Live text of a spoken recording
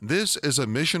This is a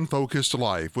mission-focused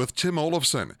life with Tim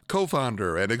Olafson,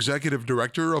 co-founder and executive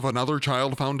director of Another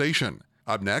Child Foundation.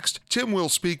 Up next, Tim will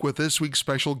speak with this week's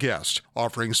special guest,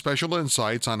 offering special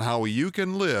insights on how you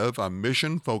can live a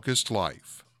mission-focused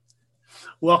life.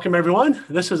 Welcome, everyone.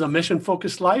 This is A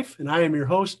Mission-Focused Life, and I am your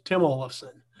host, Tim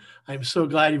Olafson. I'm so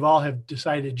glad you all have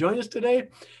decided to join us today,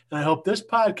 and I hope this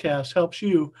podcast helps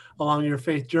you along your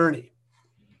faith journey.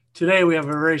 Today, we have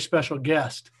a very special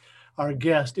guest. Our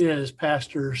guest is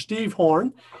Pastor Steve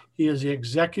Horn. He is the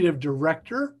executive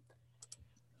director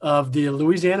of the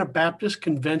Louisiana Baptist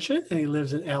Convention, and he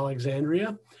lives in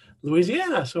Alexandria,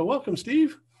 Louisiana. So welcome,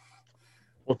 Steve.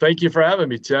 Well, thank you for having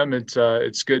me, Tim.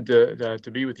 It's good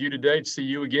to be with you today, to see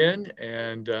you again,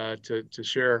 and to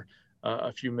share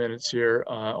a few minutes here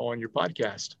on your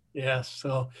podcast. Yes.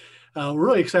 So we're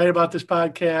really excited about this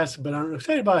podcast, but I'm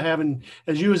excited about having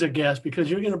as you as a guest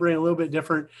because you're going to bring a little bit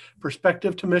different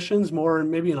perspective to missions, more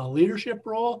maybe in a leadership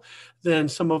role than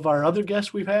some of our other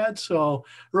guests we've had. So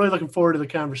really looking forward to the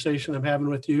conversation I'm having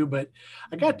with you. But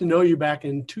I got to know you back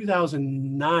in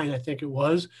 2009, I think it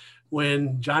was,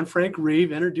 when John Frank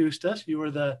Reeve introduced us. You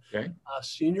were the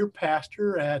senior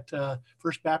pastor at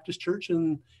First Baptist Church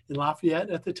in Lafayette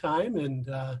at the time. And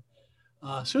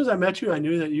as soon as I met you, I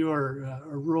knew that you were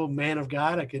a real man of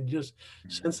God. I could just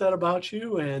sense that about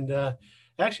you. And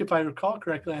actually, if I recall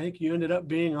correctly, I think you ended up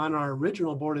being on our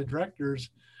original board of directors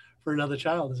for Another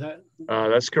Child. Is that?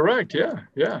 That's correct.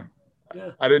 Yeah.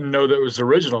 I didn't know that was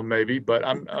original, maybe, but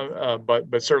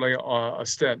but certainly a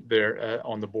stint there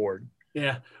on the board.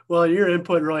 Yeah. Well, your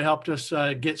input really helped us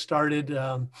get started.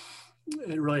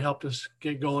 It really helped us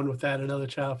get going with that Another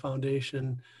Child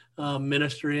Foundation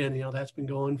ministry. And, that's been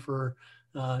going for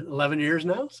 11 years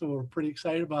now. So we're pretty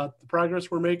excited about the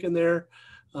progress we're making there.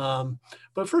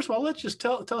 But first of all, let's just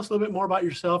tell us a little bit more about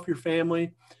yourself, your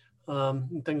family,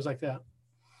 and things like that.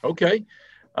 Okay.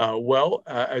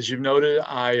 As you've noted,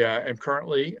 I am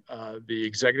currently the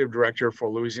executive director for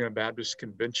Louisiana Baptist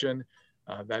Convention.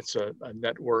 That's a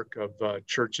network of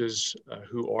churches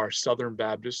who are Southern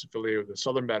Baptists, affiliated with the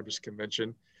Southern Baptist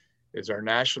Convention is our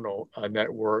national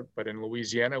network. But in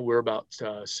Louisiana, we're about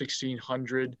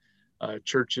 1,600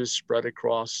 churches spread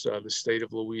across the state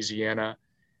of Louisiana.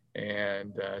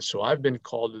 And so I've been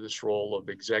called to this role of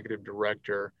executive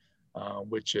director,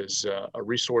 which is a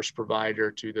resource provider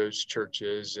to those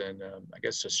churches and I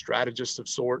guess a strategist of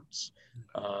sorts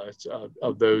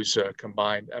of those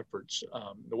combined efforts.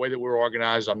 The way that we're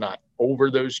organized, I'm not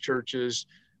over those churches,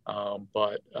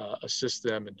 but assist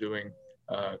them in doing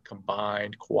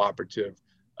combined cooperative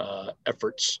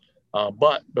efforts.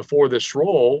 But before this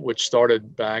role, which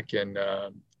started back in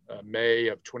May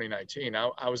of 2019,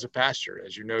 I was a pastor,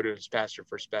 as you noted, as pastor of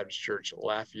First Baptist Church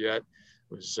Lafayette.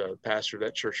 Was a pastor of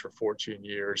that church for 14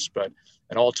 years. But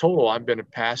in all total, I've been a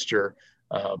pastor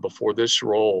before this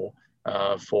role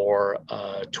for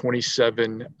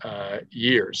 27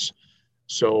 years.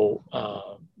 So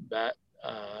that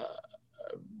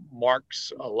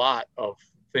marks a lot of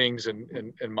things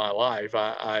in my life.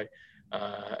 I'm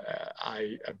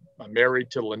married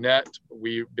to Lynette.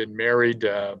 We've been married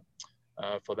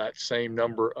for that same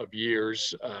number of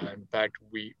years. In fact,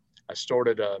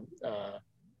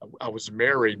 I was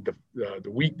married the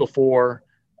week before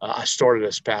I started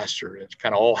as pastor. It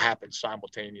kind of all happened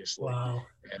simultaneously. Wow.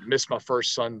 And missed my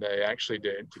first Sunday actually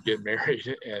to get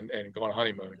married and go on a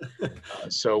honeymoon.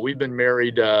 So we've been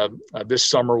married. This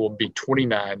summer will be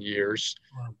 29 years.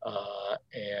 Wow.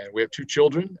 And we have 2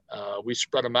 children. We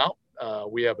spread them out.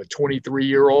 We have a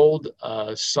 23-year-old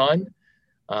son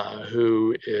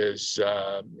who is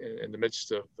in the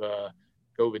midst of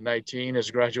COVID-19, has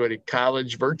graduated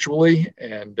college virtually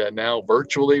and now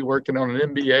virtually working on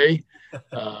an MBA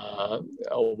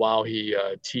while he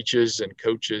teaches and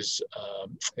coaches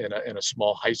in a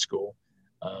small high school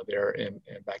there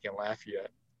back in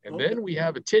Lafayette. And then we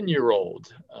have a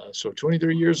 10-year-old, so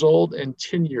 23 years old and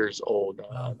 10 years old,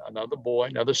 another boy,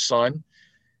 another son.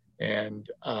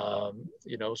 And, so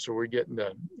we're getting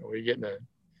to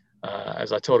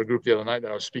as I told a group the other night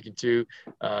that I was speaking to,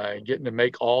 getting to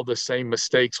make all the same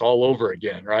mistakes all over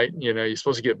again, right? You're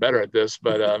supposed to get better at this,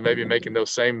 but maybe making those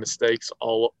same mistakes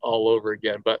all over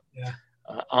again. But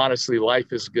honestly,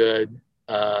 life is good.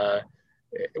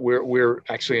 We're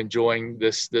actually enjoying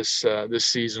this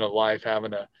season of life,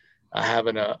 having a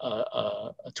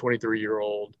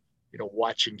 23-year-old,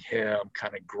 watching him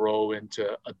kind of grow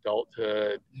into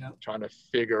adulthood, trying to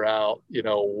figure out,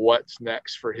 what's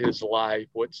next for his life,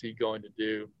 what's he going to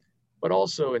do, but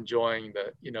also enjoying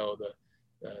the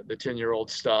the 10-year-old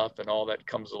stuff and all that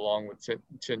comes along with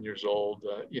 10 years old,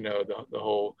 the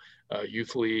whole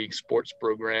youth league sports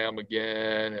program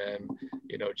again, and,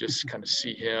 just kind of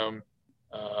see him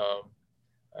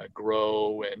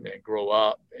grow and grow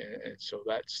up. And so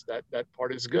that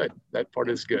part is good. That part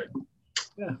is good.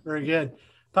 Yeah, very good.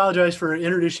 Apologize for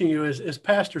introducing you as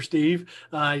Pastor Steve.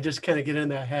 I just kind of get in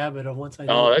that habit of once I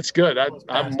know. Oh, that's good.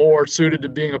 I'm more suited to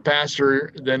being a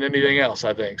pastor than anything else,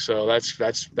 I think. So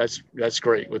that's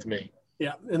great with me.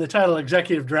 Yeah, and the title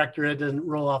executive director, it doesn't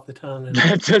roll off the tongue.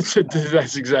 That's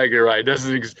exactly right. It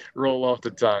doesn't roll off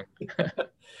the tongue.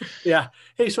 Yeah.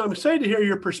 Hey, so I'm excited to hear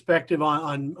your perspective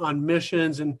on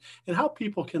missions and how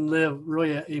people can live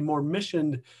really a more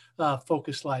mission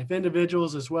focused life,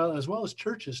 individuals as well as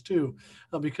churches too,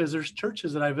 because there's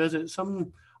churches that I visit,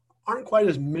 some aren't quite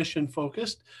as mission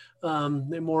focused.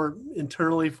 They're more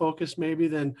internally focused maybe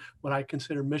than what I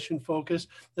consider mission focused.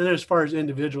 And then as far as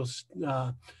individuals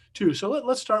too. So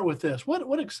let's start with this.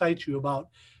 What excites you about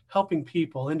helping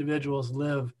people, individuals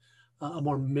live a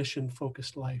more mission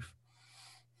focused life?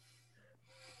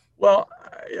 Well,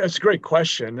 that's a great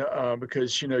question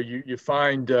because, you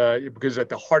find, because at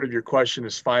the heart of your question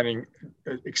is finding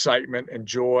excitement and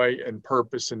joy and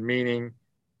purpose and meaning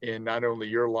in not only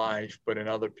your life, but in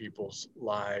other people's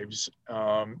lives.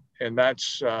 And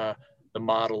that's the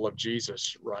model of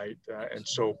Jesus, right? And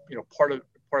so, part of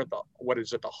what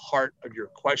is at the heart of your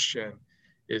question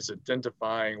is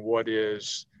identifying what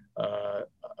is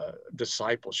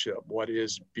discipleship, what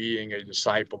is being a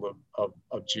disciple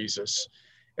of Jesus.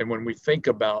 And when we think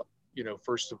about,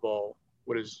 first of all,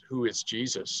 who is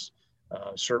Jesus?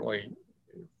 Certainly,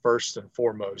 first and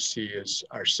foremost, he is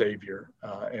our Savior.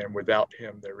 And without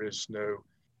him, there is no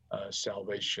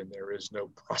salvation. There is no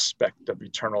prospect of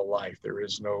eternal life. There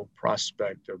is no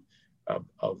prospect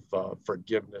of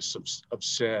forgiveness of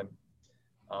sin.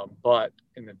 But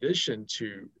in addition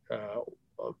to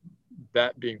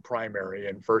that being primary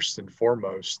and first and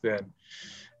foremost, then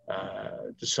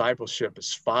discipleship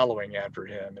is following after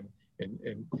him,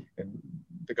 and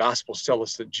the Gospels tell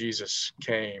us that Jesus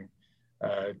came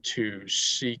to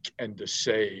seek and to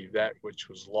save that which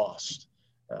was lost.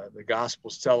 The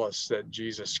Gospels tell us that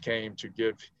Jesus came to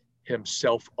give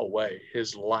himself away,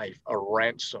 his life, a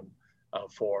ransom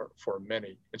for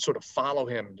many. And so to follow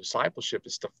him in discipleship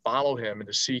is to follow him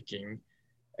into seeking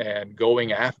and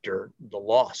going after the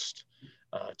lost.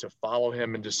 To follow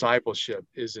him in discipleship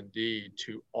is indeed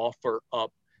to offer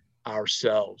up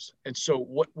ourselves. And so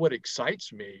what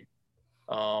excites me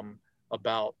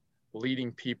about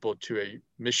leading people to a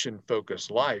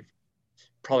mission-focused life,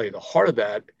 probably the heart of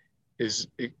that is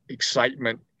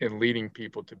excitement in leading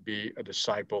people to be a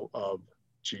disciple of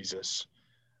Jesus.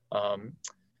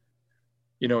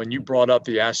 And you brought up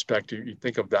the aspect, you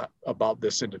think of that about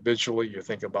this individually, you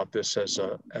think about this as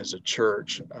a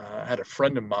church. I had a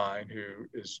friend of mine who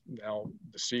is now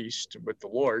deceased with the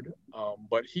Lord,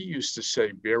 but he used to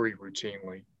say very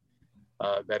routinely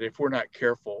that if we're not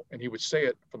careful, and he would say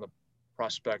it from the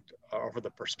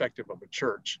perspective of a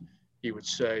church, he would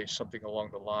say something along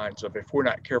the lines of, if we're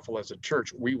not careful as a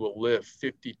church, we will live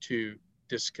 52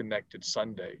 disconnected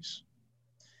Sundays.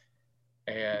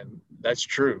 And that's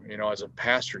true. As a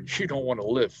pastor, you don't want to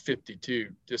live 52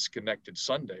 disconnected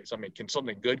Sundays. I mean, can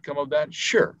something good come of that?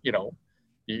 Sure.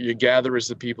 You gather as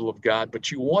the people of God,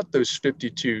 but you want those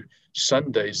 52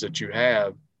 Sundays that you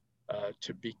have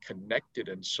to be connected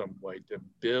in some way, to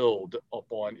build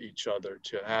upon each other,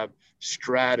 to have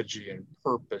strategy and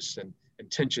purpose and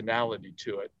intentionality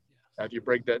to it. Now, if you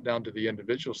break that down to the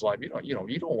individual's life, you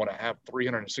don't want to have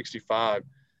 365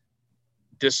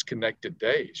 disconnected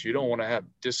days. You don't want to have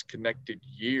disconnected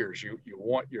years. You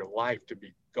want your life to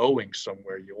be going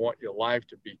somewhere. You want your life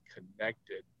to be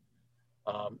connected.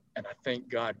 And I think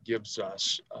God gives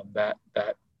us that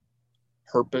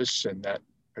purpose and that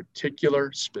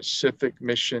particular specific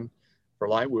mission for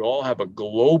life. We all have a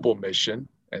global mission,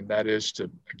 and that is to,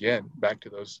 again, back to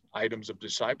those items of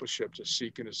discipleship, to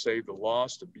seek and to save the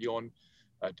lost, to be on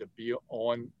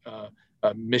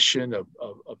a mission of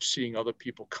seeing other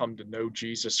people come to know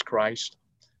Jesus Christ.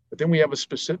 But then we have a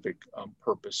specific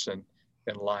purpose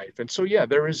in life. And so, yeah,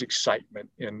 there is excitement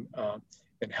in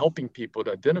helping people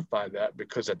to identify that,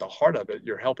 because at the heart of it,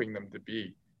 you're helping them to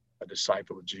be a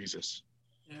disciple of Jesus.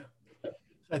 Yeah.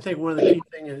 I think one of the key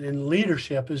things in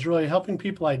leadership is really helping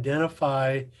people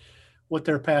identify what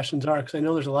their passions are. Because I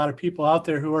know there's a lot of people out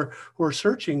there who are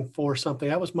searching for something.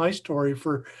 That was my story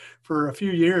for a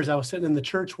few years. I was sitting in the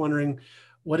church wondering,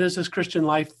 what is this Christian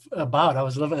life about? I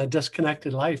was living a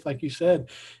disconnected life, like you said,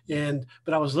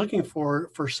 but I was looking for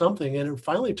something, and it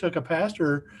finally took a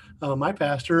pastor, my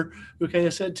pastor, who kind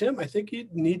of said, Tim, I think you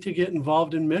need to get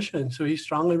involved in mission. So he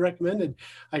strongly recommended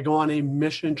I go on a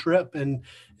mission trip, and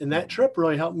that trip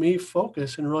really helped me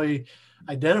focus and really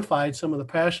identified some of the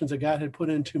passions that God had put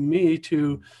into me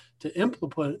to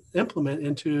implement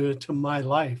into my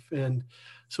life. And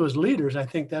so as leaders, I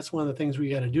think that's one of the things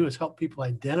we got to do is help people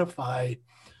identify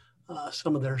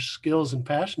some of their skills and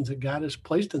passions that God has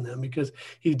placed in them, because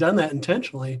He's done that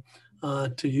intentionally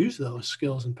to use those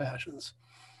skills and passions.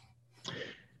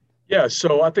 Yeah,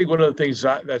 so I think one of the things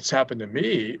that's happened to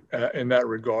me in that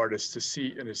regard is to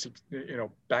see, and it's,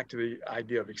 back to the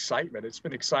idea of excitement. It's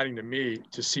been exciting to me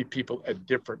to see people at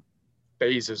different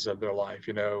phases of their life.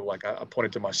 Like I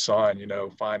pointed to my son,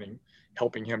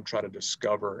 helping him try to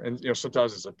discover. And,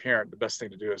 sometimes as a parent, the best thing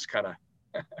to do is kind of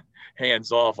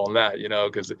hands off on that,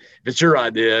 because if it's your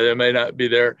idea, it may not be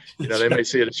there. They may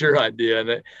see it as your idea,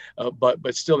 and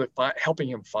but still, helping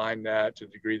him find that to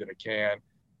the degree that it can.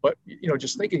 But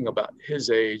just thinking about his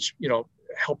age,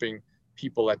 helping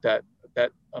people at that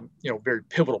very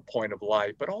pivotal point of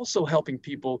life, but also helping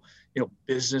people,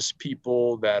 business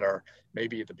people that are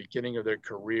maybe at the beginning of their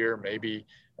career, maybe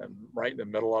right in the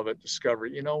middle of it, discover,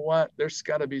 there's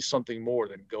got to be something more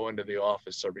than going to the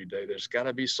office every day. There's got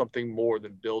to be something more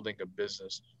than building a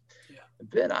business. Yeah. And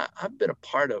then I've been a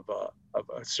part of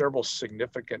several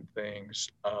significant things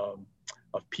of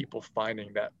people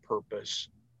finding that purpose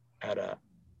at a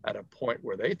point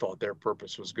where they thought their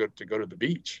purpose was good to go to the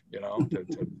beach,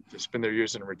 to spend their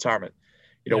years in retirement.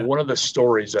 One of the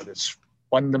stories that is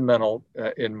fundamental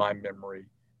in my memory,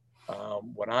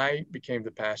 when I became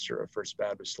the pastor of First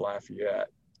Baptist Lafayette,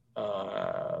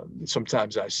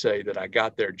 sometimes I say that I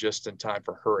got there just in time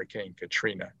for Hurricane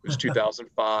Katrina. It was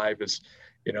 2005, as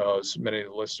many of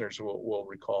the listeners will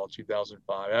recall,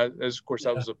 2005. Of course,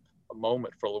 that was a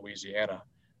moment for Louisiana,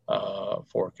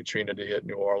 for Katrina to hit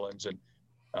New Orleans.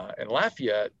 And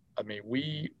Lafayette, I mean,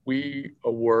 we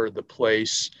were the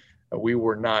place. We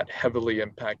were not heavily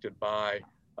impacted by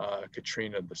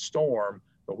Katrina, the storm,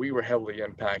 but we were heavily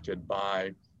impacted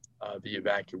by the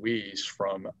evacuees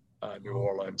from New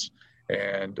Orleans.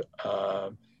 And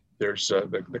there's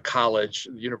the college,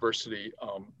 the university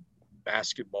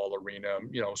basketball arena,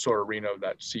 sort of arena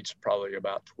that seats probably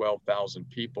about 12,000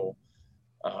 people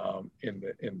in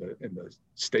the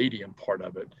stadium part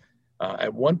of it.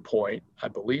 At one point, I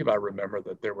believe I remember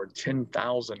that there were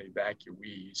 10,000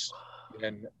 evacuees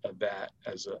in that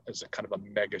as a kind of a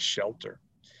mega shelter.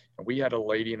 And we had a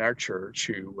lady in our church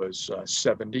who was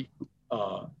 70,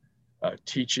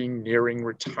 teaching, nearing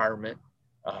retirement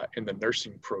in the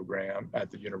nursing program at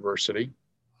the university.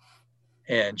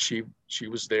 And she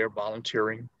was there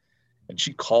volunteering, and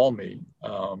she called me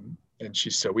and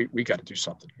she said, we got to do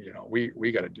something,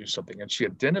 we got to do something. And she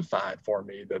identified for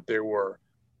me that there were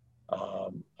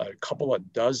a couple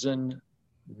of dozen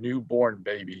newborn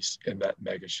babies in that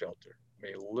mega shelter. I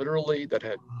mean, literally that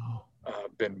had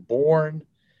been born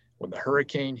when the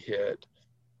hurricane hit,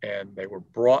 and they were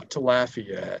brought to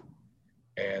Lafayette,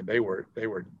 and they were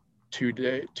 2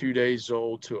 days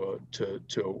old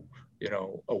to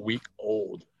a week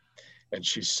old. And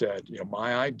she said,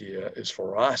 my idea is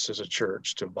for us as a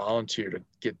church to volunteer to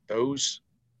get those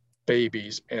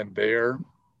babies and their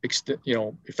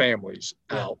families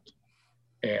out.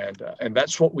 And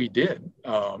that's what we did.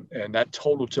 And that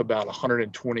totaled to about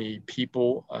 120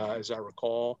 people, as I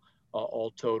recall,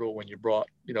 all total, when you brought,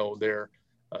 their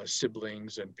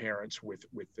siblings and parents with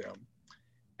them.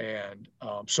 And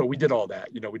so we did all that,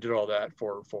 we did all that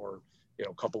for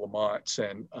a couple of months.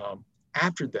 And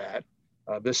after that,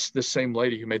 this same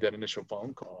lady who made that initial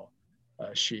phone call,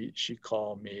 she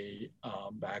called me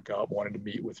back up, wanted to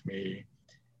meet with me.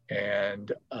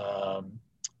 And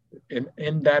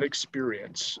in that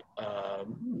experience,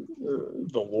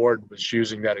 the Lord was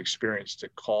using that experience to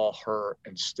call her,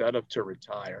 instead of to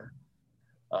retire.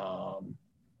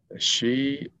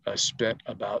 She spent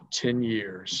about 10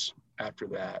 years after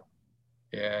that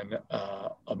in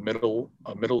a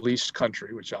Middle East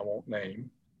country, which I won't name,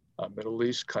 a Middle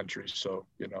East country. So,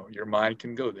 your mind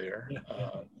can go there,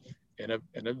 in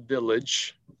a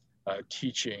village,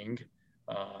 teaching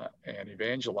and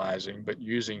evangelizing, but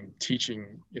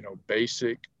teaching,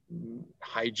 basic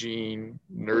hygiene,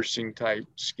 nursing type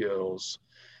skills.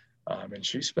 And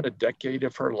she spent a decade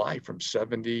of her life from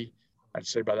 70, I'd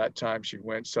say by that time she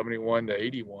went 71 to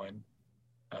 81.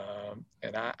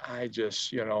 And I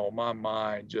just, my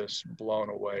mind just blown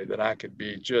away that I could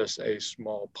be just a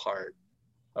small part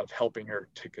of helping her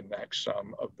to connect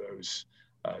some of those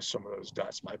some of those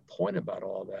dots. My point about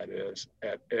all that is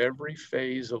at every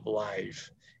phase of life,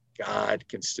 God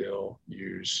can still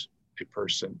use a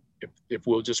person if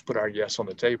we'll just put our yes on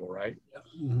the table, right?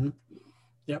 Mm-hmm.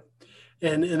 Yep.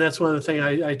 And that's one of the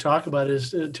things I talk about is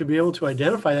to be able to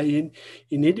identify that you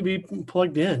need to be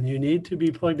plugged in. You need to be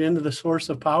plugged into the source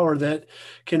of power that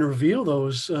can reveal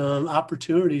those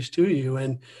opportunities to you.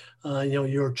 And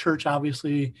your church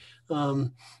obviously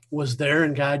was there,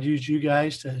 and God used you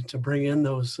guys to bring in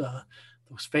those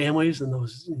families and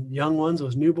those young ones,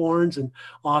 those newborns, and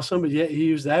awesome. But yet He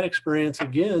used that experience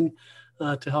again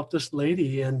to help this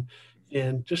lady, and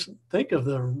just think of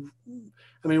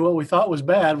what we thought was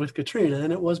bad with Katrina,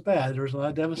 and it was bad. There was a lot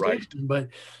of devastation, Right. but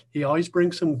He always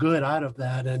brings some good out of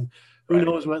that. And who Right.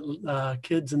 knows what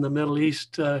kids in the Middle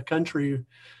East country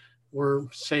were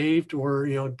saved or,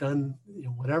 done,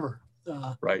 whatever,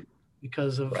 Right.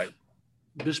 because of Right.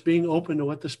 just being open to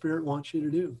what the Spirit wants you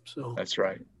to do. So That's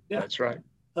right. Yeah. That's right.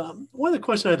 One of the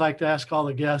questions I'd like to ask all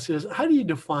the guests is, how do you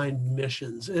define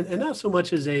missions? And not so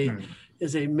much as a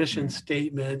mission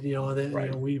statement, that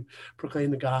Right. we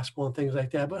proclaim the gospel and things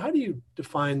like that, but how do you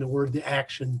define the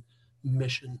action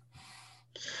mission?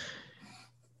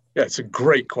 Yeah, it's a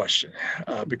great question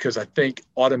because I think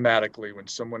automatically when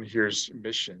someone hears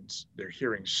missions, they're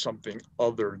hearing something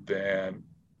other than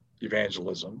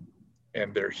evangelism,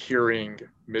 and they're hearing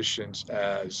missions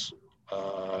as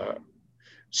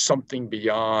something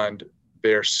beyond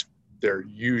their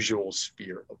usual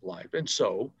sphere of life. And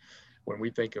so when we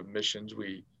think of missions,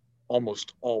 we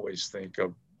almost always think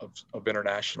of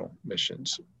international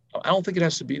missions. I don't think it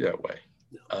has to be that way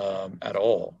at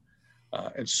all.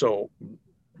 And so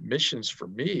missions for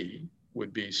me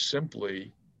would be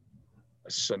simply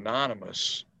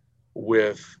synonymous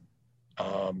with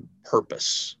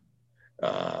purpose,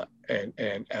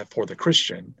 and for the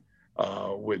Christian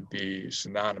would be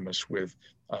synonymous with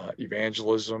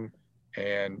evangelism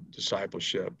and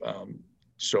discipleship.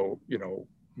 So,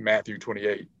 Matthew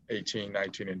 28, 18,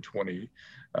 19, and 20,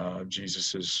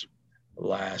 Jesus's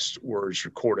last words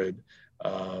recorded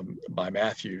by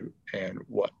Matthew, and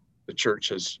what the church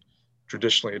has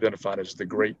traditionally identified as the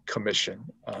Great Commission,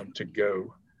 to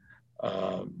go.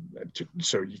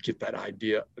 So you get that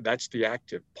idea. That's the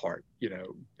active part,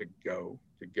 to go.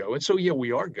 And so, yeah,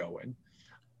 we are going,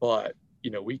 but,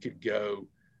 we could go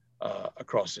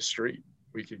across the street.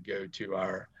 We could go to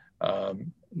our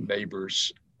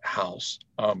neighbor's house.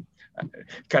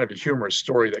 Kind of a humorous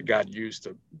story that God used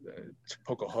to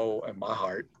poke a hole in my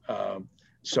heart.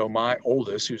 So my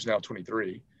oldest, who's now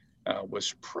 23,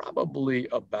 was probably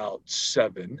about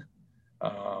 7,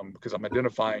 because I'm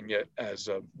identifying it as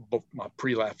my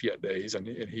pre-Lafayette days, and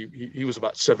he was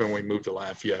about 7 when we moved to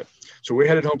Lafayette. So we're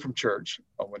headed home from church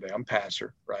one day. I'm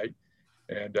pastor, right?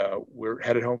 And we're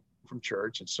headed home from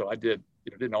church, and so I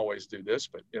didn't always do this,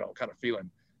 but kind of feeling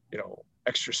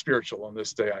extra spiritual on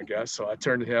this day, I guess. So I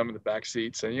turned to him in the back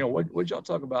seat saying, what'd y'all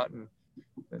talk about in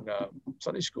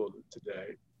Sunday school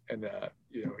today? And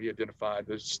he identified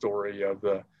the story of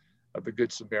the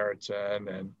Good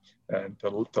Samaritan and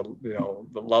to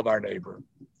love our neighbor.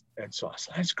 And so I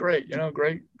said, that's great,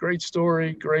 great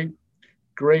story,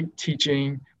 great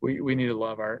teaching. We need to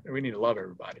love everybody,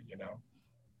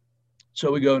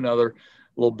 So we go another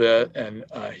little bit, and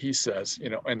he says,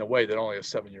 in the way that only a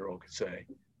 7-year-old could say,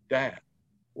 Dad,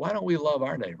 why don't we love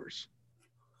our neighbors?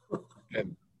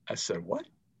 And I said, what?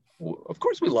 Well, of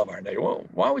course we love our neighbor. Well,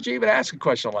 why would you even ask a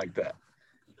question like that?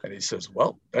 And he says,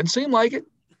 well, doesn't seem like it.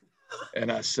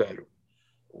 And I said,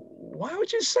 why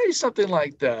would you say something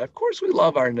like that? Of course we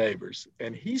love our neighbors.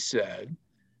 And he said,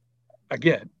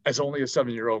 again, as only a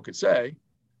 7-year-old could say,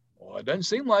 well, it doesn't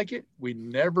seem like it. We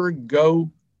never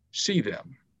go see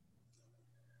them.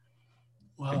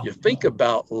 Wow. And you think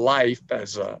about life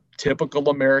as a typical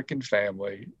American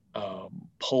family,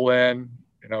 pull in,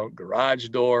 garage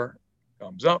door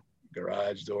comes up,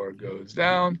 garage door goes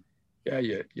down. Yeah,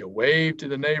 you wave to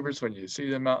the neighbors when you see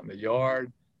them out in the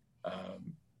yard.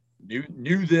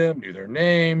 Knew them, knew their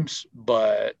names,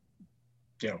 but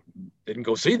didn't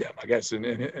go see them, I guess, in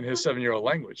his 7-year-old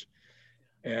language.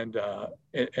 And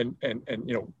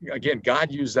again,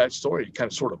 God used that story to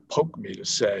kind of sort of poke me to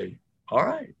say, all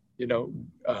right,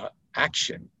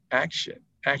 action.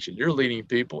 You're leading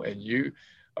people, and you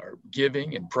are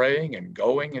giving and praying and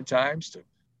going at times to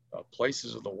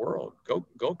places of the world. Go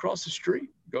across the street.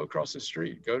 Go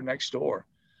next door.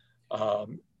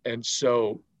 And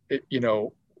so,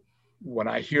 when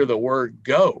I hear the word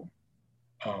go,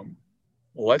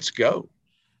 let's go.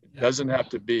 It doesn't have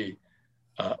to be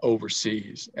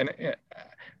overseas. And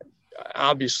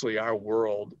obviously our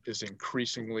world is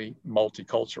increasingly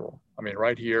multicultural. I mean,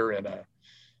 right here in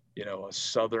a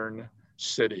southern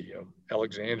city of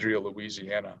Alexandria,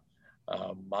 Louisiana.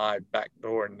 My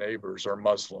backdoor neighbors are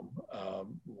Muslim.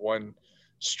 One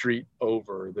street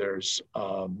over, there's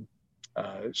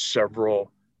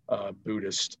several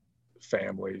Buddhist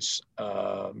families.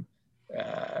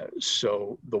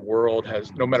 So the world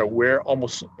has, no matter where,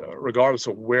 almost regardless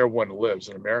of where one lives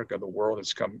in America, the world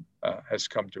has come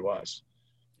to us.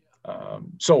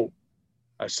 So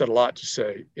I said a lot to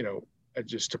say,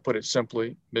 just to put it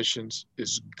simply, missions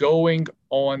is going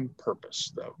on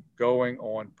purpose, though. Going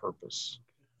on purpose.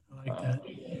 I like that.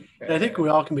 And I think we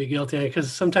all can be guilty,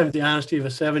 because sometimes the honesty of a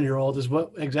 7-year-old is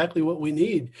exactly what we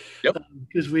need. Yep.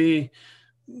 Because we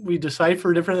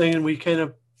decipher different things, and we kind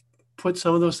of put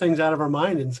some of those things out of our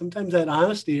mind. And sometimes that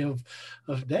honesty of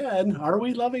Dad, are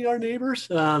we loving our neighbors?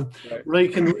 Right.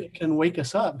 Really can wake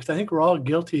us up, because I think we're all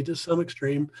guilty to some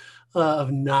extreme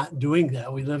of not doing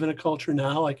that. We live in a culture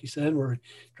now, like you said, where we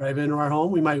drive into our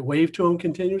home, we might wave to them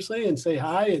continuously and say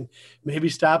hi and maybe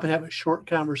stop and have a short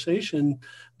conversation,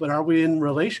 but are we in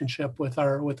relationship with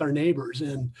our neighbors?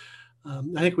 And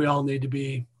I think we all need to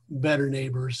be better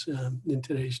neighbors in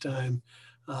today's time.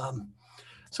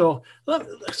 So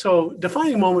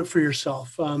defining moment for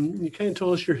yourself. You kind of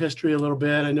told us your history a little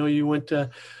bit. I know you went to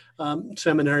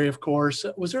seminary, of course.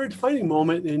 Was there a defining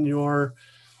moment in your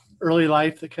early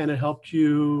life that kind of helped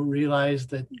you realize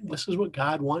that this is what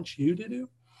God wants you to do?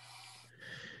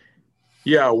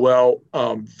 Yeah, well,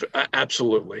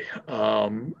 absolutely.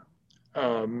 I'm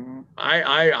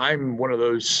one of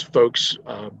those folks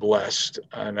blessed,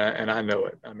 and I know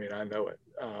it. I mean, I know it.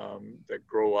 That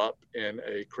grow up in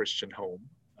a Christian home.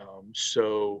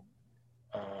 So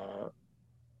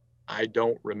I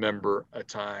don't remember a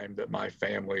time that my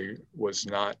family was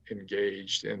not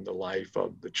engaged in the life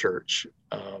of the church.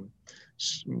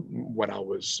 When I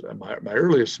was, my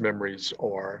earliest memories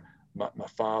are my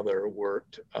father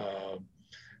worked,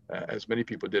 as many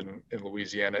people did in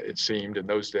Louisiana, it seemed in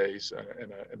those days,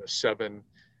 in a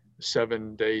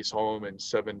 7 days home and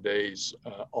 7 days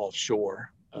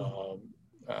offshore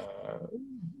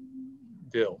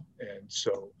deal. And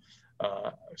so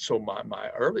my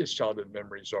earliest childhood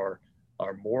memories are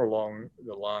more along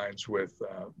the lines with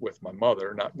my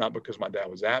mother, not because my dad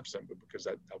was absent, but because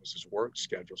that was his work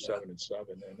schedule, 7 and 7.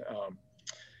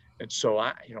 And so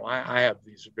I have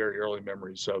these very early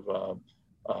memories of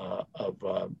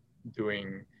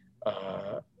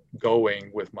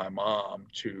going with my mom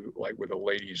to, like, with a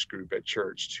ladies group at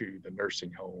church, to the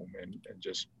nursing home and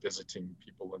just visiting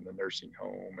people in the nursing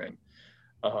home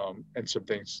and some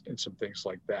things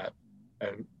like that.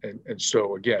 And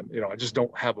so again, I just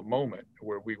don't have a moment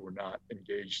where we were not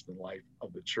engaged in the life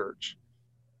of the church.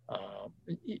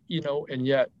 And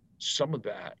yet some of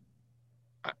that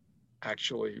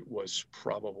actually was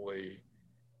probably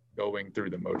going through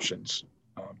the motions,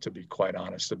 to be quite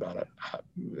honest about it.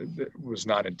 It was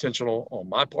not intentional on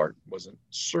my part, wasn't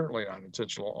certainly not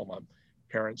intentional on my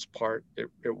parents' part.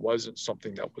 It wasn't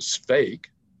something that was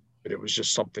fake, but it was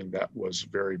just something that was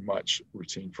very much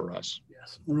routine for us.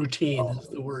 Yes, routine is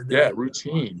the word. Yeah,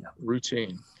 routine.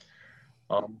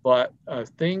 But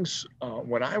things,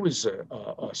 when I was a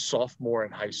sophomore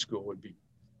in high school, would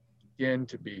begin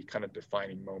to be kind of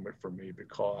defining moment for me,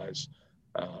 because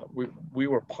we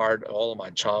were all of my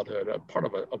childhood, part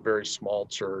of a very small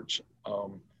church.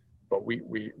 But we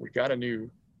got a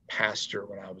new pastor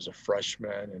when I was a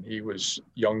freshman, and he was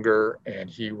younger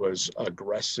and he was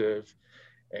aggressive,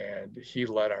 and he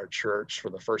led our church for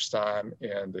the first time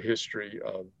in the history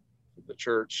of the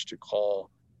church to call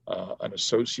an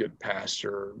associate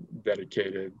pastor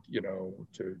dedicated, to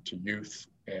youth.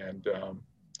 And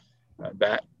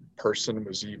that person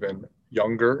was even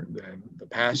younger than the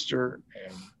pastor,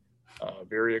 and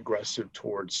very aggressive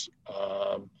towards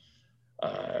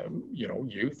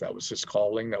youth. That was his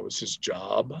calling, that was his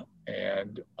job.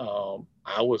 And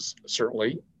I was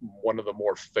certainly one of the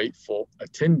more faithful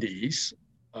attendees,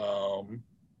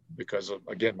 because of,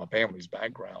 again, my family's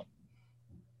background.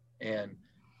 And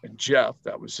Jeff,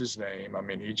 that was his name. I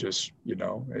mean, he just,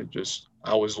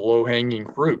 I was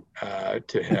low-hanging fruit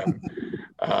to him.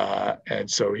 And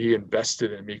so he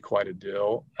invested in me quite a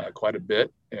bit.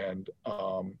 And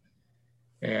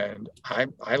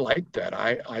I like that.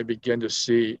 I begin to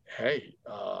see, hey,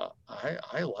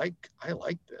 I like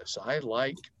this. I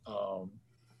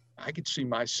could see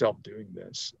myself doing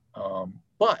this.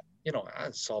 But, I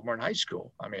was sophomore in high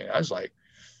school. I mean, I was like,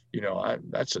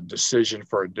 that's a decision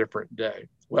for a different day.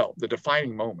 Well, the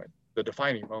defining moment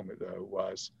though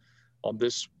was on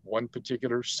this one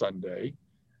particular Sunday.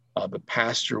 The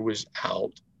pastor was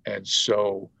out, and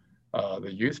so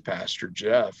the youth pastor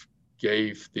Jeff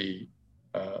gave the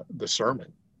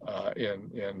sermon,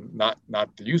 in not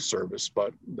the youth service,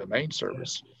 but the main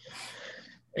service.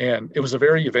 And it was a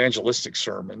very evangelistic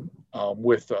sermon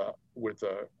with a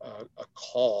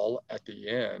call at the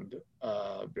end,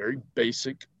 very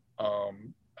basic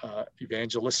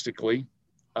evangelistically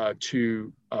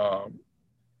to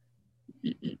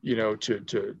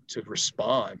to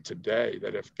respond today,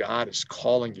 that if God is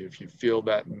calling you, if you feel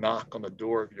that knock on the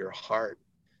door of your heart,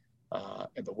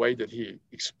 and the way that he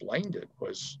explained it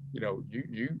was,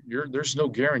 there's no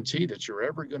guarantee that you're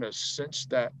ever going to sense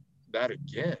that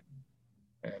again.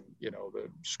 And, the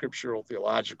scriptural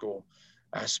theological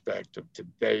aspect of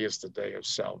today is the day of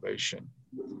salvation.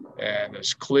 And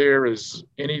as clear as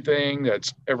anything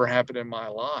that's ever happened in my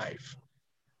life,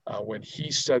 when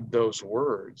he said those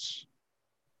words,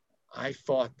 I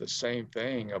thought the same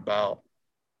thing about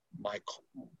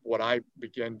what I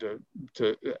began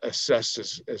to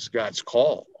assess as God's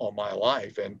call on my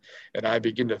life. And I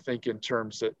begin to think in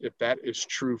terms that if that is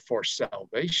true for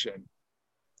salvation,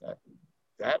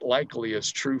 that likely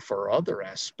is true for other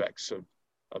aspects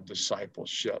of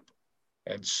discipleship.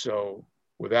 And so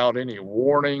without any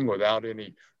warning, without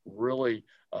any really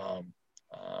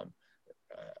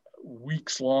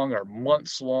weeks long or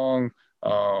months long,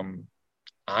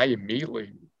 I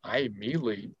immediately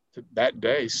that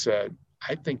day said,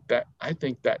 I think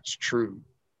that's true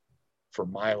for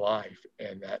my life,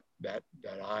 and that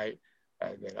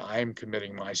I'm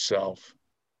committing myself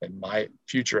and my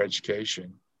future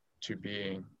education to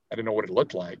being, I didn't know what it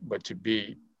looked like, but to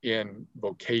be in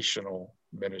vocational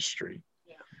ministry.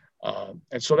 Yeah.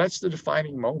 And so that's the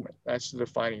defining moment.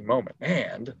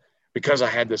 And because I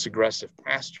had this aggressive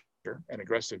pastor, an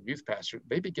aggressive youth pastor,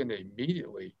 they begin to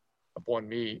immediately, upon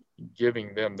me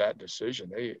giving them that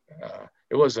decision, it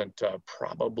wasn't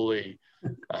probably,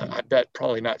 I bet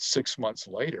probably not 6 months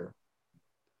later,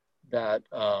 that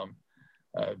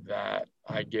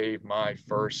I gave my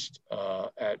first,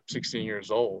 at 16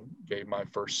 years old, gave my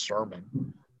first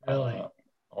sermon Really?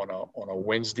 On a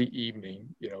Wednesday evening,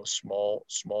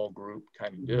 small group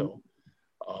kind of deal.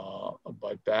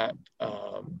 But that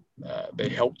they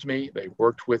helped me, they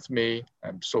worked with me.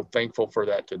 I'm so thankful for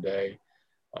that today.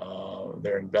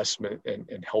 Their investment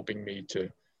in helping me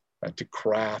to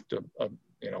craft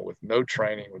with no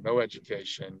training, with no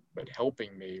education, but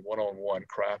helping me one-on-one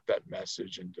craft that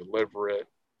message and deliver it,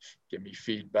 give me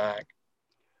feedback.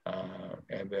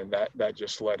 And then that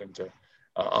just led into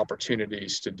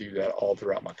opportunities to do that all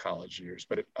throughout my college years.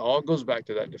 But it all goes back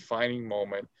to that defining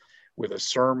moment with a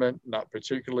sermon, not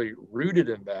particularly rooted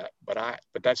in that, but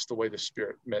that's the way the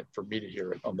Spirit meant for me to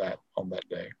hear it on that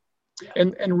day.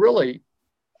 And really,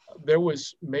 there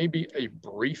was maybe a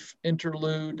brief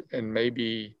interlude and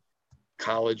maybe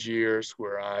college years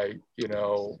where I,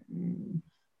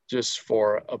 just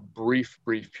for a brief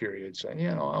period say,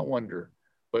 I wonder,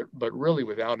 but really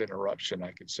without interruption,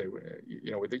 I could say,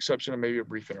 with the exception of maybe a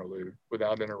brief interlude,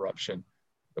 without interruption,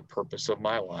 the purpose of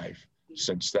my life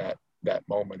since that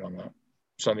moment on a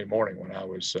Sunday morning when I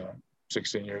was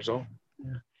 16 years old.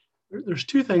 Yeah. There's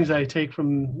two things I take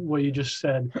from what you just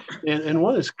said, and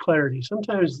one is clarity.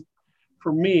 Sometimes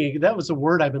for me, that was the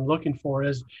word I've been looking for.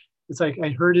 It's like I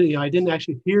heard it, I didn't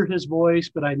actually hear his voice,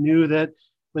 but I knew that,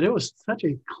 but it was such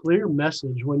a clear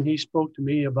message when he spoke to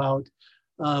me about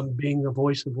being the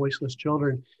voice of voiceless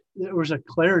children. There was a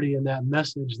clarity in that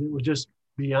message that was just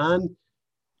beyond,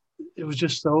 it was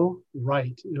just so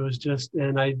right. It was just,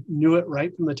 and I knew it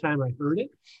right from the time I heard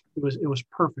it. It was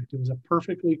perfect. It was a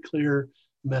perfectly clear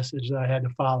message that I had to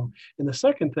follow. And the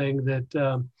second thing that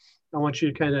I want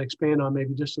you to kind of expand on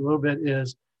maybe just a little bit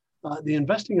is the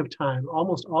investing of time.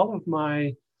 Almost all of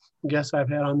my guests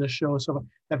I've had on this show, so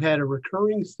I've had a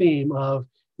recurring theme of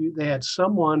they had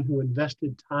someone who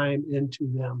invested time into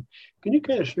them. Can you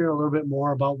kind of share a little bit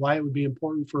more about why it would be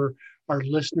important for our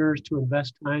listeners to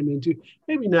invest time into,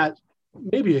 maybe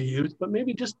a youth, but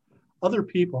maybe just other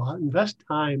people, invest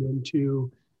time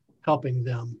into helping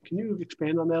them? Can you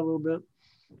expand on that a little bit?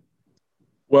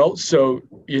 Well, so,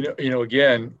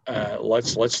 again,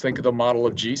 let's think of the model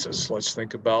of Jesus. Let's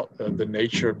think about the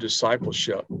nature of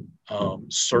discipleship.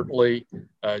 Certainly,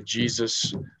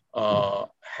 Jesus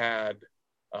had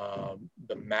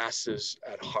the masses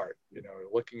at heart,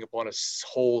 looking upon a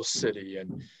whole city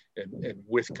and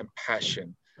with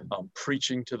compassion,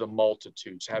 preaching to the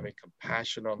multitudes, having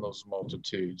compassion on those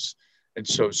multitudes. And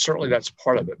so certainly that's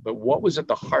part of it. But what was at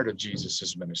the heart of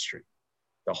Jesus's ministry?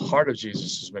 The heart of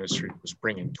Jesus's ministry was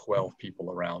bringing 12 people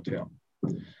around him.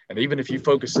 And even if you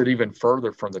focus it even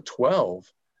further from the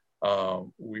 12,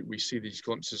 we see these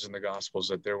glimpses in the Gospels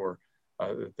that there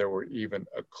were even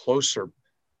a closer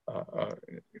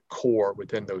core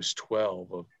within those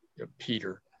 12 of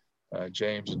Peter,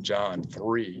 James and John,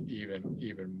 3,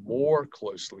 even more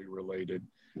closely related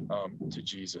to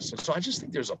Jesus. And so I just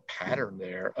think there's a pattern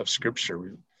there of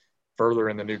scripture further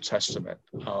in the New Testament.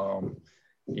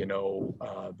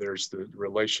 There's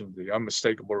the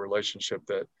unmistakable relationship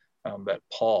that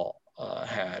Paul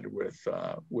had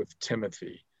with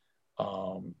Timothy.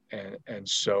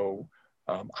 So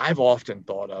I've often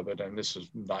thought of it, and this is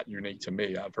not unique to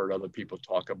me. I've heard other people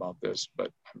talk about this,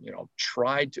 but I've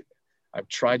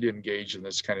tried to engage in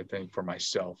this kind of thing for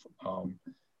myself.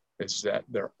 Is that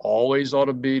there always ought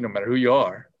to be, no matter who you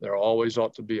are, there always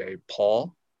ought to be a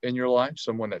Paul in your life,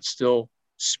 someone that's still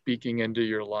speaking into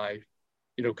your life.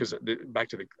 Because back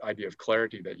to the idea of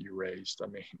clarity that you raised, I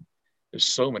mean, there's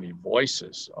so many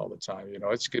voices all the time.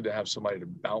 It's good to have somebody to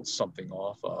bounce something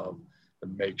off of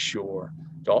and make sure.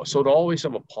 So to always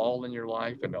have a Paul in your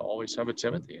life and to always have a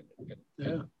Timothy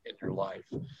in your life,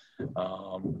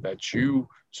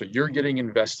 so you're getting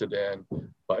invested in,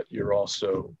 but you're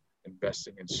also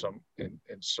investing in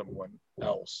someone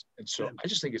else. And so I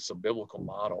just think it's a biblical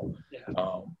model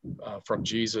from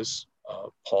Jesus,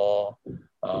 Paul.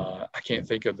 I can't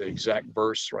think of the exact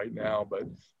verse right now,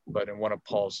 but in one of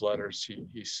Paul's letters,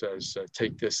 he says,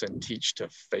 take this and teach to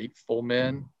faithful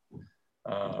men,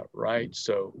 right?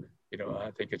 So,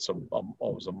 I think it's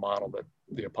always a model that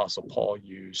the Apostle Paul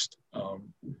used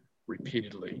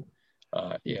repeatedly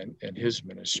in his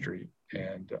ministry.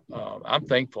 And I'm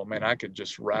thankful, man. I could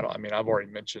just rattle. I mean, I've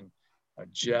already mentioned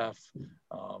Jeff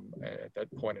at that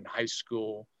point in high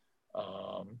school.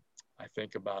 I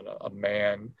think about a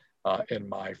man in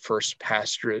my first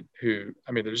pastorate who,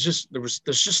 I mean, there's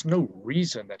just no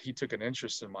reason that he took an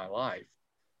interest in my life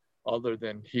other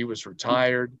than he was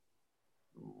retired,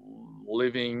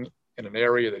 living in an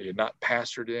area that he had not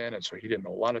pastored in. And so he didn't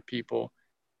know a lot of people.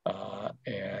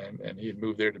 And he had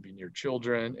moved there to be near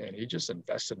children, and he just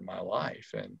invested in my life.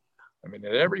 And I mean,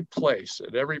 at every place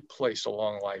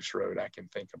along life's road, I can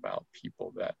think about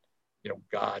people that,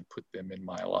 God put them in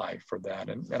my life for that.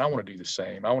 And I want to do the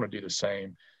same. I want to do the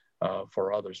same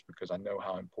for others, because I know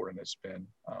how important it's been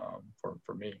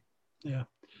for me. Yeah.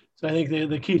 So I think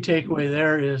the key takeaway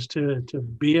there is to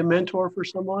be a mentor for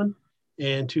someone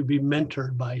and to be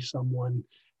mentored by someone,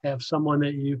 have someone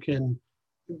that you can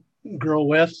grow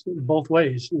with both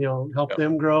ways, help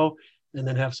them grow, and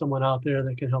then have someone out there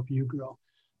that can help you grow.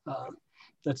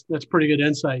 That's pretty good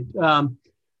insight.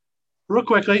 Real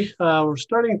quickly, we're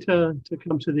starting to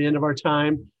come to the end of our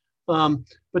time,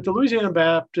 but the Louisiana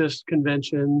Baptist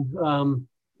Convention, the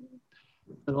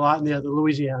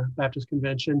Louisiana Baptist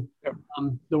Convention,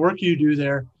 the work you do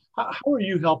there, how are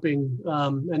you helping?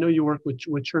 I know you work with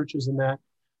churches and that.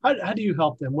 How do you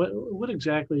help them? What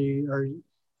exactly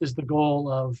is the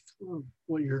goal of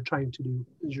what you're trying to do,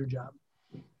 is your job?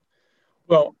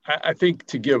 Well, I think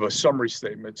to give a summary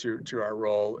statement to our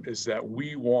role is that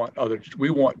we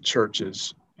want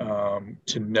churches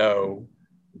to know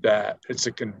that it's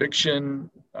a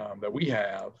conviction that we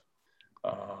have,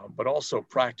 but also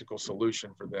practical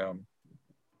solution for them,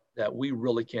 that we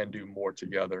really can do more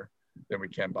together than we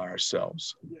can by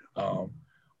ourselves.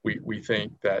 We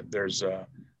think that there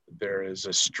is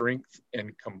a strength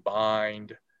in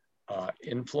combined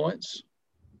influence.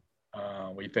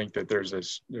 We think that there's a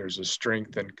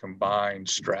strength in combined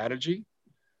strategy,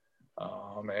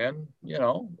 and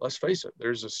let's face it,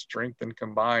 there's a strength in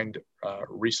combined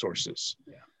resources.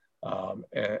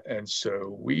 And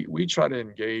so we try to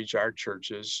engage our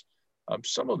churches,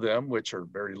 some of them which are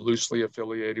very loosely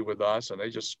affiliated with us, and they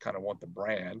just kind of want the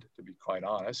brand, to be quite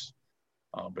honest.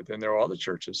 But then there are other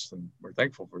churches, and we're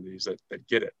thankful for these, that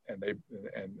get it, and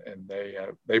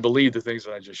they believe the things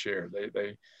that I just shared.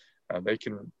 They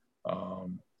can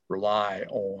rely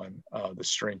on the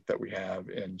strength that we have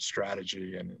in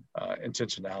strategy and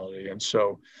intentionality. And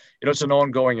so, it's an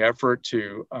ongoing effort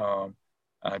to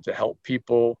help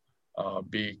people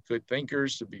be good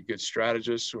thinkers, to be good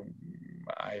strategists.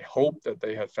 I hope that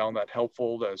they have found that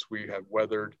helpful as we have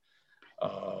weathered,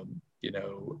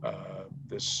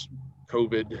 this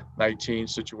COVID-19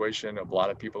 situation. A lot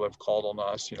of people have called on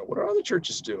us, what are other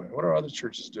churches doing? What are other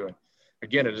churches doing?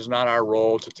 Again, it is not our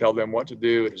role to tell them what to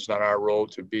do. It is not our role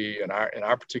to be in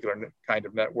our particular kind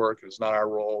of network. It is not our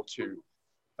role to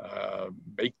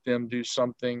make them do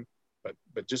something, but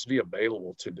just be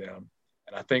available to them.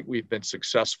 And I think we've been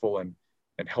successful in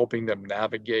helping them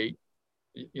navigate,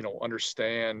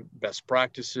 understand best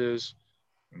practices,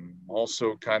 and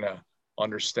also kind of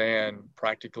understand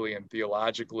practically and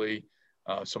theologically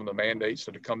some of the mandates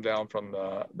that have come down from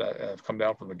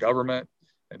the government,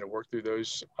 and to work through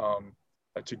those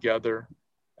together.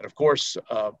 And of course,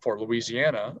 for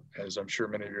Louisiana, as I'm sure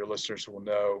many of your listeners will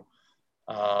know,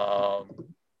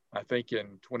 I think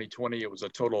in 2020, it was a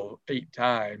total of 8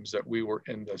 times that we were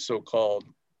in the so-called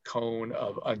cone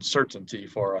of uncertainty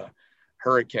for a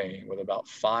hurricane, with about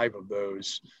 5 of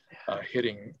those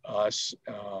hitting us,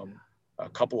 a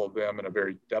couple of them in a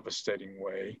very devastating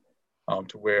way,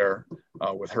 to where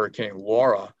with Hurricane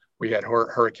Laura, we had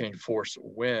hurricane force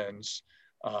winds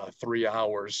 3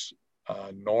 hours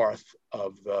north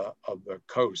of the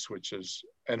coast, which is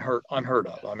unheard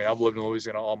of. I mean, I've lived in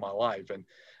Louisiana all my life, and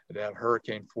to have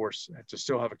hurricane force, to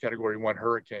still have a Category 1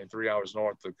 hurricane 3 hours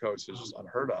north of the coast is just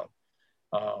unheard of.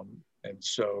 And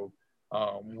so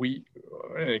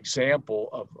an example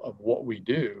of what we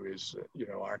do is,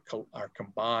 our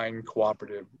combined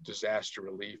cooperative disaster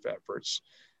relief efforts.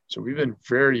 So we've been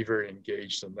very, very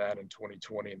engaged in that in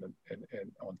 2020,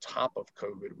 and on top of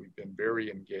COVID, we've been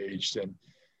very engaged in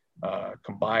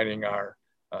combining our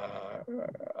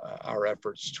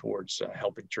efforts towards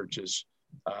helping churches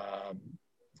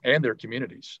and their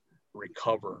communities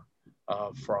recover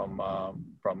from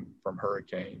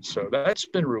hurricanes. So that's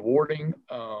been rewarding.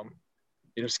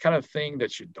 It's the kind of thing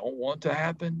that you don't want to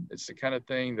happen. It's the kind of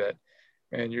thing that,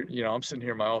 and I'm sitting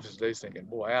here in my office days thinking,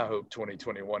 boy, I hope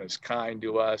 2021 is kind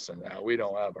to us, and that we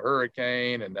don't have a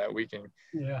hurricane, and that we can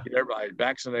get everybody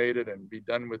vaccinated and be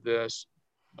done with this.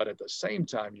 But at the same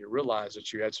time, you realize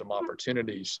that you had some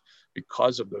opportunities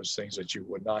because of those things that you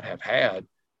would not have had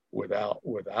without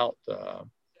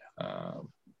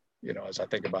as I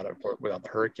think about it, without the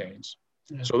hurricanes.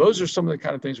 Yeah. So those are some of the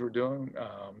kind of things we're doing.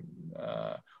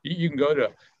 You can go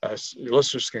to,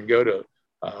 listeners can go to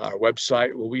our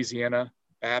website,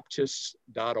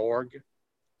 louisianabaptists.org.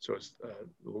 So it's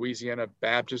Louisiana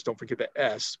Baptist, don't forget the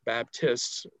S,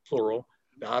 Baptists, plural,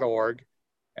 .org.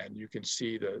 And you can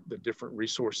see the different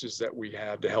resources that we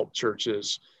have to help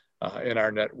churches in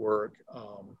our network.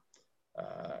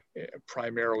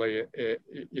 Primarily,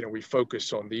 we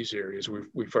focus on these areas.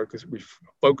 We focus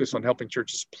on helping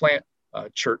churches plant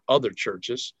other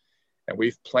churches, and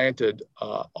we've planted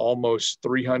almost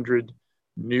 300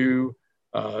 new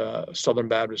Southern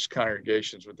Baptist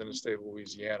congregations within the state of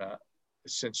Louisiana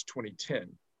since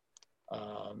 2010,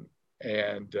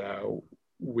 and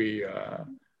we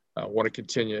want to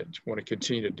continue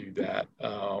to do that.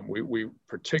 We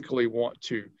particularly want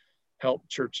to help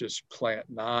churches plant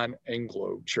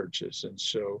non-Anglo churches. And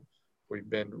so we've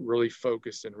been really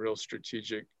focused and real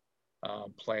strategic,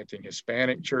 planting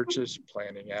Hispanic churches,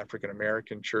 planting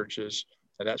African-American churches.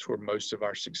 And that's where most of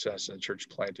our success in church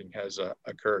planting has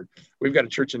occurred. We've got a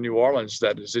church in New Orleans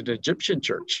that is an Egyptian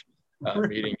church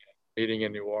meeting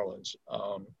in New Orleans.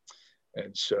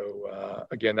 And so,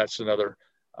 again, that's another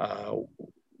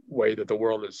way that the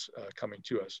world is coming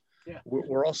to us. Yeah.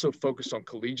 We're also focused on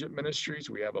collegiate ministries.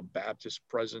 We have a Baptist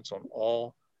presence on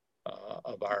all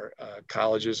of our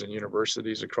colleges and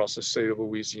universities across the state of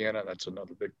Louisiana. That's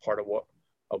another big part of what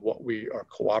we are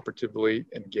cooperatively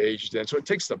engaged in. So it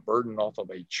takes the burden off of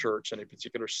a church in a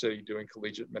particular city doing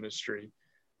collegiate ministry,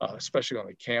 especially on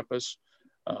the campus.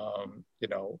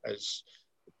 As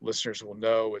listeners will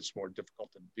know, it's more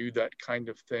difficult to do that kind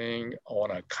of thing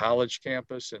on a college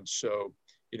campus. And so,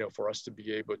 for us to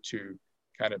be able to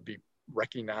kind of be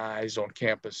recognized on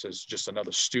campus as just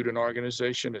another student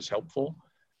organization is helpful.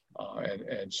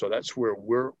 And so that's where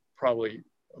we're probably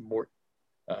more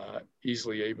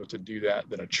easily able to do that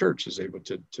than a church is able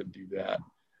to do that.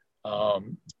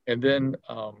 And then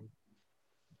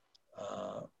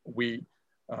we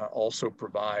also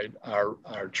provide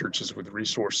our churches with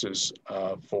resources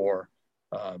for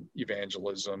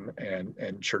evangelism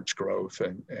and church growth.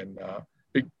 And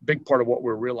big part of what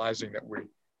we're realizing that we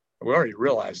already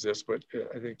realized this, but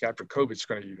I think after COVID, it's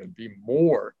going to even be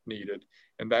more needed.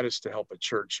 And that is to help a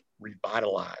church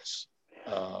revitalize.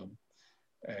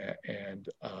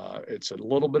 It's a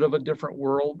little bit of a different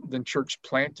world than church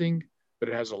planting, but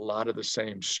it has a lot of the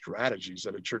same strategies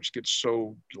that a church gets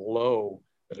so low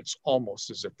that it's almost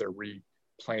as if they're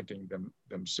replanting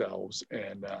themselves.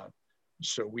 And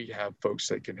so we have folks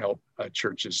that can help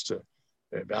churches to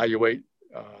evaluate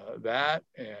that,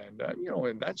 and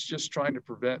and that's just trying to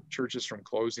prevent churches from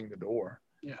closing the door.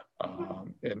 Yeah.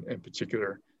 In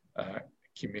particular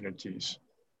communities.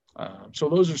 So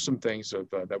those are some things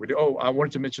that we do. Oh, I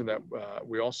wanted to mention that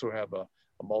we also have a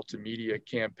multimedia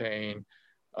campaign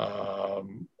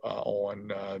on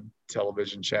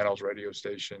television channels, radio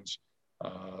stations,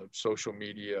 social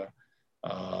media.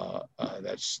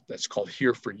 That's called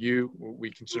Here For You.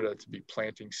 We consider that to be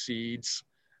planting seeds.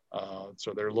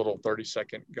 So they're little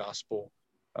 30-second gospel,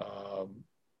 I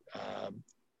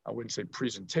wouldn't say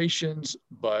presentations,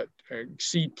 but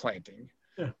seed planting.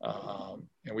 Yeah.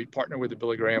 And we partner with the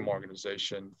Billy Graham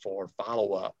organization for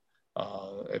follow-up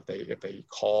If they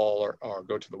call or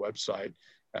go to the website,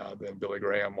 then Billy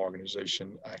Graham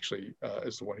organization actually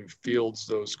is the one who fields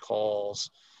those calls.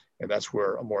 And that's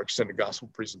where a more extended gospel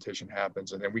presentation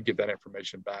happens. And then we get that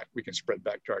information back. We can spread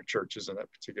back to our churches in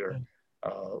that particular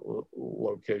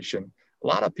location. A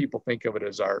lot of people think of it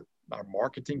as our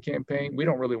marketing campaign. We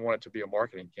don't really want it to be a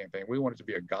marketing campaign. We want it to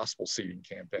be a gospel seeding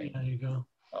campaign. There you go.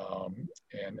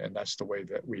 And that's the way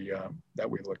that we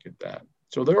look at that.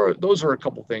 So those are a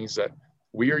couple things that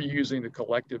we are using the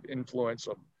collective influence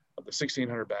of the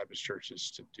 1,600 Baptist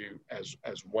churches to do as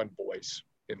one voice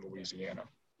in Louisiana.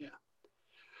 Yeah.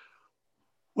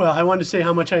 Well, I wanted to say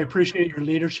how much I appreciate your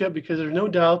leadership, because there's no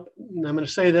doubt, and I'm going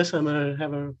to say this, I'm going to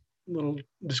have a little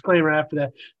disclaimer after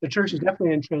that. The church is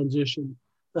definitely in transition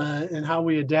and how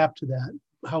we adapt to that.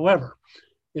 However,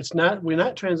 we're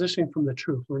not transitioning from the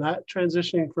truth. We're not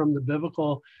transitioning from the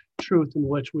biblical truth in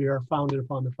which we are founded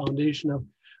upon the foundation of,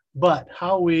 but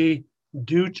how we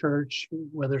do church,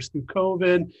 whether it's through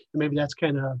COVID, and maybe that's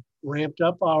kind of ramped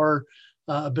up our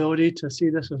ability to see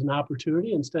this as an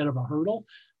opportunity instead of a hurdle.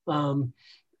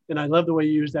 And I love the way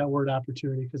you use that word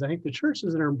opportunity, because I think the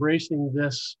churches that are embracing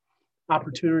this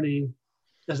opportunity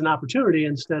as an opportunity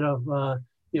instead of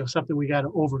something we got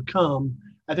to overcome,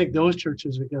 I think those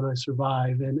churches are going to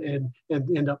survive and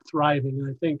end up thriving. And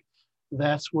I think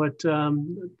that's what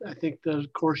I think the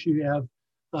course you have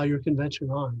your convention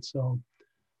on. So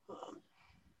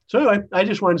anyway, I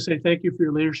just wanted to say thank you for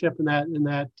your leadership in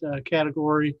that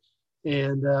category.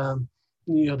 And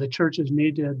the churches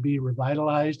need to be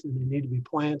revitalized and they need to be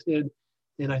planted.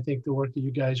 And I think the work that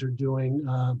you guys are doing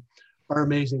are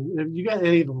amazing. Have you got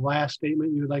any of the last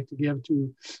statement you would like to give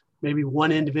to maybe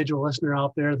one individual listener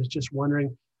out there that's just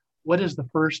wondering, what is the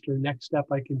first or next step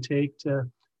I can take to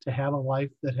have a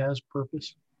life that has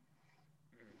purpose?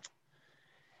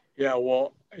 Yeah,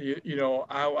 well,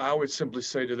 I would simply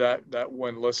say to that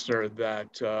one listener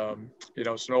that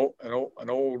it's an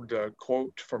old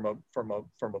quote from a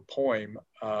poem.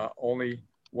 Only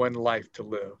one life to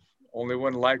live. Only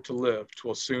one life to live.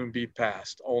 'Twill soon be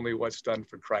past. Only what's done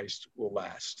for Christ will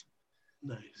last.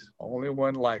 Nice. Only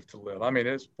one life to live. I mean,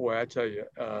 I tell you,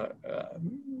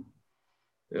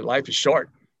 life is short.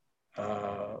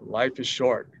 Life is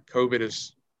short. COVID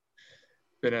has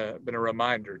been a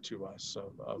reminder to us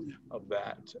of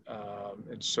that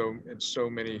in so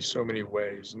many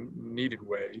ways, needed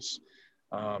ways.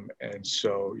 And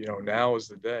so, now is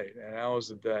the day. Now is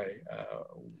the day.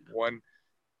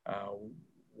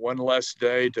 One less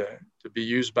day to be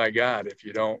used by God if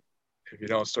you don't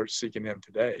start seeking Him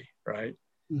today, right?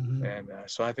 Mm-hmm. And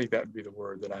so I think that would be the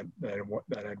word that I'd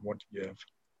want to give.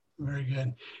 Very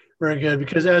good, very good.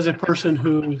 Because as a person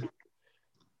who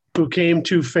came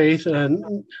to faith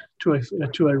and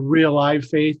to a real live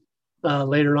faith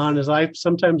later on in his life,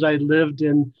 sometimes I lived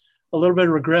in a little bit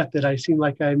of regret that I seemed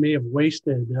like I may have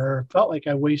wasted or felt like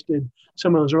I wasted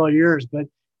some of those early years. But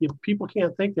people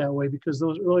can't think that way, because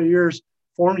those early years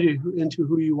formed you into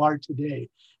who you are today.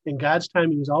 And God's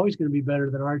timing is always going to be better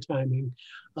than our timing.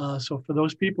 So for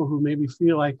those people who maybe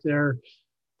feel like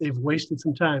they've wasted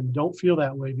some time, don't feel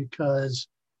that way, because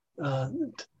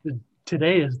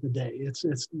today is the day. It's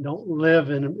don't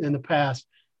live in the past,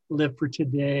 live for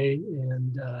today,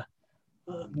 and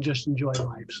just enjoy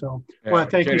life. So I want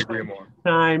to thank you for your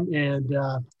time. And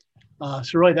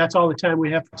so really, that's all the time we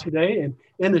have for today. And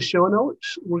in the show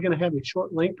notes, we're going to have a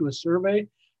short link to a survey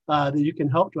that you can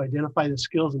help to identify the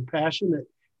skills and passion that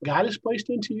God has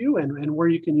placed into you and where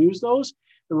you can use those.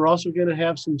 And we're also going to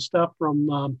have some stuff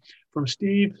from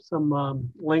Steve,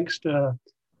 some links to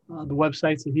the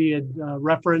websites that he had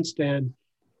referenced. And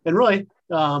really,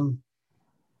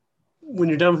 when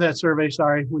you're done with that survey,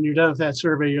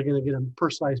 you're going to get a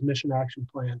personalized mission action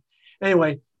plan.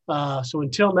 Anyway, so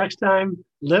until next time,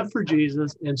 live for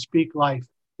Jesus and speak life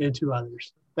into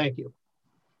others. Thank you.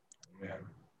 Yeah.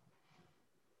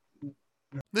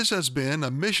 This has been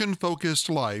A Mission-Focused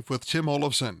Life with Tim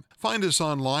Olofson. Find us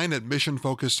online at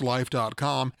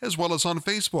missionfocusedlife.com, as well as on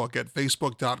Facebook at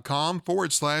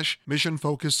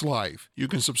facebook.com/missionfocusedlife. You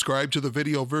can subscribe to the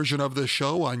video version of this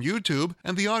show on YouTube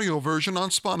and the audio version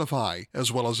on Spotify,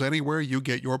 as well as anywhere you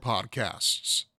get your podcasts.